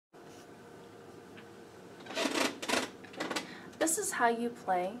This is how you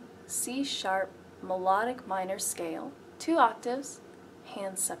play C-Sharp Melodic Minor Scale, 2 octaves,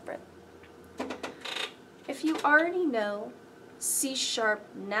 hand separate. If you already know C-Sharp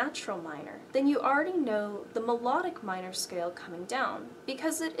Natural Minor, then you already know the Melodic Minor Scale coming down,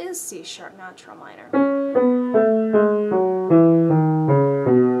 because it is C-Sharp Natural Minor.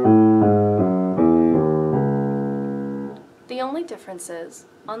 The only difference is,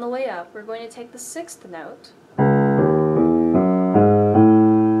 on the way up, we're going to take the 6th note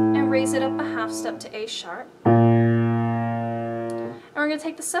and raise it up a half step to A sharp. And we're going to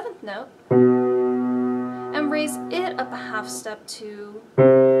take the 7th note and raise it up a half step to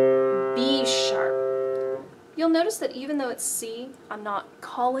B sharp. You'll notice that even though it's C, I'm not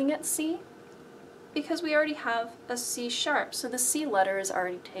calling it C, because we already have a C sharp, so the C letter is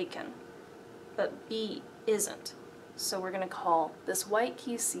already taken, but B isn't. So we're going to call this white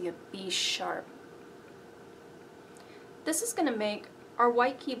key C a B sharp. This is going to make our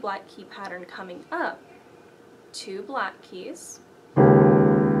white key, black key pattern coming up 2 black keys, a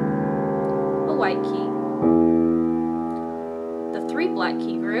white key, the 3 black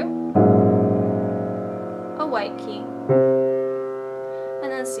key group, a white key,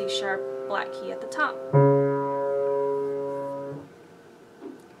 and then a C sharp black key at the top.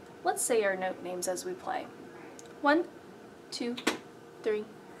 Let's say our note names as we play. 1, 2, 3,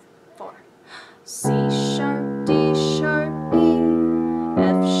 4. C sharp, D sharp, E,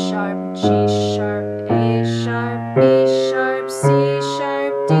 F sharp, G sharp, A sharp, B sharp, C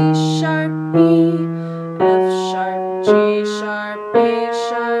sharp, D sharp, E, F sharp, G sharp, A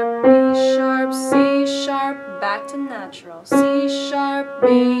sharp, B sharp, C sharp, back to natural. C sharp, B,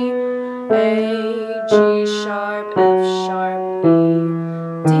 A, G sharp, F sharp, E,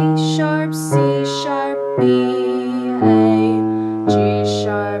 D sharp, C sharp, B, G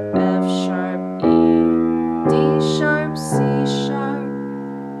sharp, F sharp, E, D sharp, C sharp.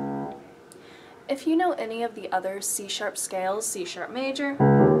 If you know any of the other C-sharp scales, C-sharp major,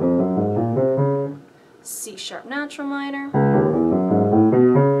 C-sharp natural minor,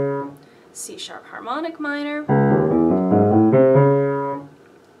 C-sharp harmonic minor,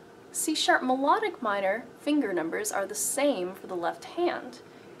 C-sharp melodic minor finger numbers are the same for the left hand.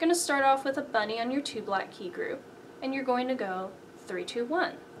 You're going to start off with a bunny on your 2 black key group, and you're going to go 3, 2,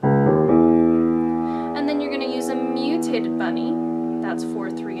 1. And then you're going to use a mutated bunny, that's 4,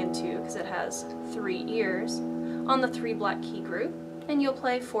 3, and 2 because it has 3 ears, on the 3 black key group, and you'll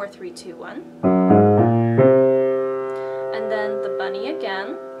play 4, 3, 2, 1. And then the bunny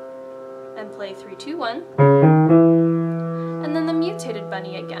again, and play 3, 2, 1. And then the mutated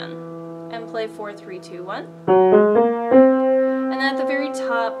bunny again, and play 4, 3, 2, 1. And then at the very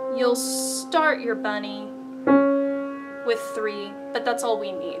top, you'll start your bunny with 3, but that's all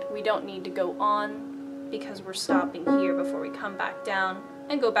we need. We don't need to go on because we're stopping here before we come back down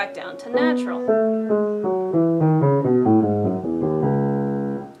and go back down to natural.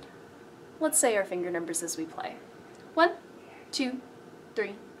 Let's say our finger numbers as we play. 1, 2,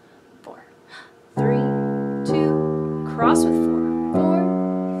 3, 4. 3, 2, cross with 4.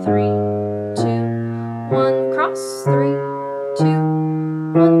 4, 3, 2, 1, cross, 3, 2,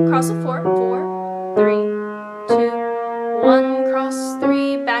 1, cross with 4. 4, 3, 2, 1, cross,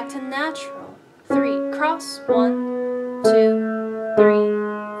 3, back to natural. 3, cross, 1, 2, 3,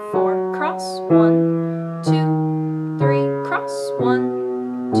 4, cross, 1, 2, 3, cross,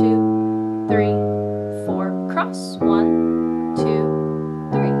 1, 2, 3, 4, cross, 1, 2,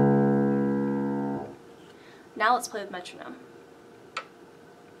 3. Now let's play with metronome.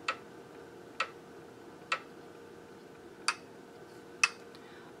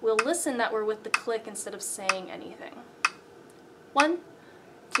 We'll listen that we're with the click instead of saying anything. 1,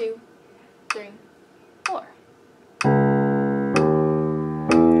 2, 3, 4.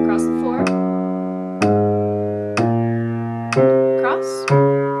 Cross the 4. Cross.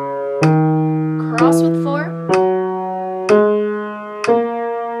 Cross with 4.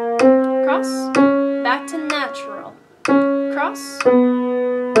 Cross. Back to natural. Cross.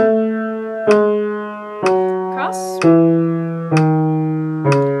 Cross.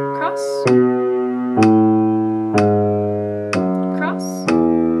 Cross. Cross.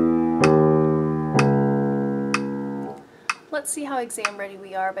 Let's see how exam ready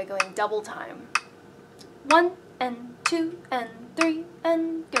we are by going double time. 1 and 2 and 3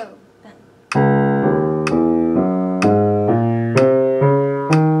 and go.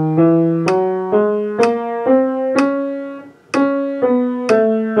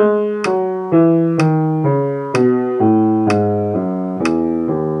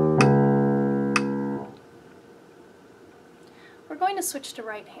 We're going to switch to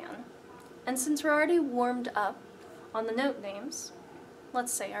right hand, and since we're already warmed up On the note names,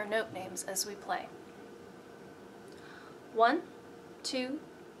 let's say our note names as we play. 1, 2,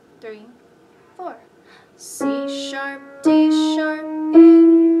 3, 4. C sharp, D sharp,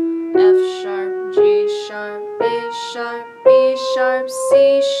 E, F sharp, G sharp, A sharp, B sharp,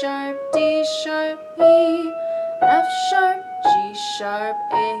 C sharp, D sharp, E, F sharp, G sharp,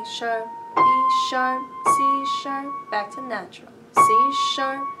 A sharp, B sharp, C sharp, back to natural. C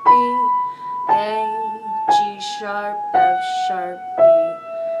sharp, E, A, G sharp, F sharp, E,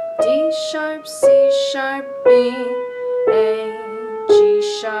 D sharp, C sharp, B, A, G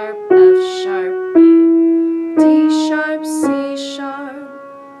sharp, F sharp, E, D sharp, C sharp.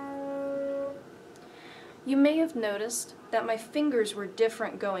 You may have noticed that my fingers were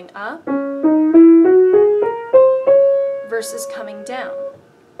different going up versus coming down.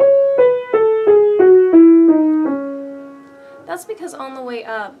 That's because on the way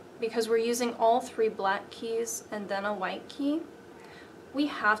up, because we're using all 3 black keys and then a white key, we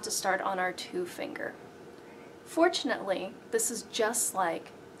have to start on our 2 finger. Fortunately, this is just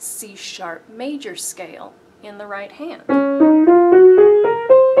like C-Sharp Major Scale in the right hand.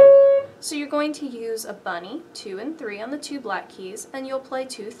 So you're going to use a bunny, 2 and 3 on the 2 black keys, and you'll play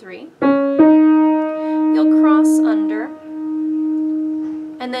 2, 3. You'll cross under,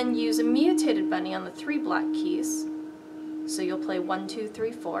 and then use a mutated bunny on the 3 black keys. So you'll play 1, 2,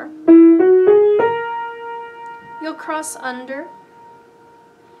 3, 4. You'll cross under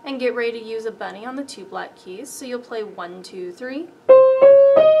and get ready to use a bunny on the 2 black keys. So you'll play 1, 2, 3.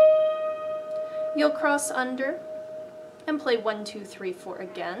 You'll cross under and play 1, 2, 3, 4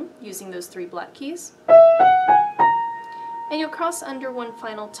 again using those 3 black keys. And you'll cross under one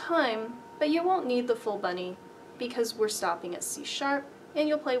final time, but you won't need the full bunny because we're stopping at C sharp, and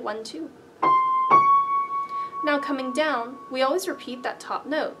you'll play 1, 2. Now coming down, we always repeat that top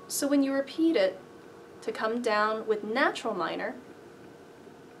note. So when you repeat it to come down with natural minor,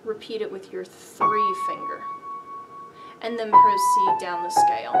 repeat it with your 3 finger, and then proceed down the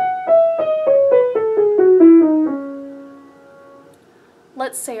scale.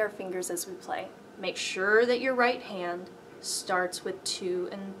 Let's say our fingers as we play. Make sure that your right hand starts with 2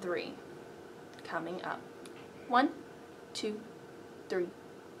 and 3, coming up. 1, 2, 3,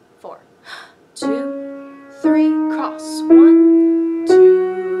 4. 2, 3, cross. 1,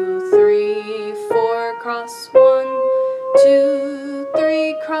 2, 3, 4, cross. 1, 2,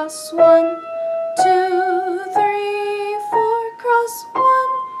 3, cross. 1, 2, 3, 4, cross. 1,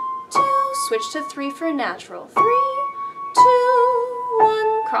 2. Switch to 3 for natural. 3, 2,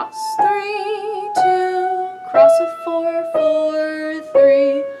 1, cross. 3, 2, cross with 4, 4,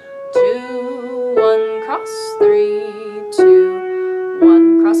 3, 2, 1, cross. 3, 2,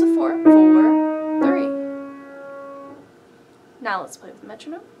 1, cross with 4, 4, 3. Now let's play with the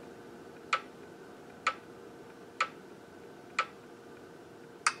metronome.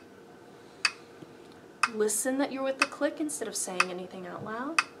 Listen that you're with the click instead of saying anything out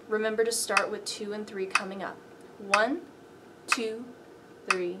loud. Remember to start with 2 and 3 coming up. 1, 2,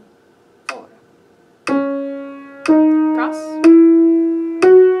 3, 4. Cross.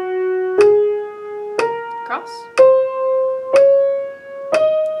 Cross.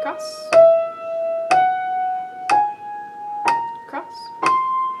 Cross. Cross.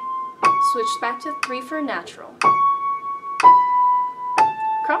 Switch back to 3 for natural.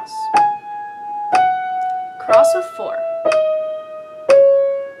 Cross. Cross with 4.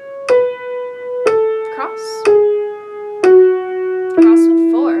 Cross. Cross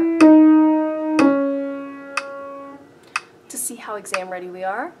with 4. To see how exam ready we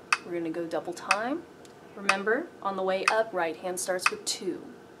are, we're going to go double time. Remember, on the way up, right hand starts with 2.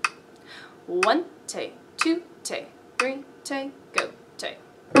 1, take, 2, take, 3, take, go, take.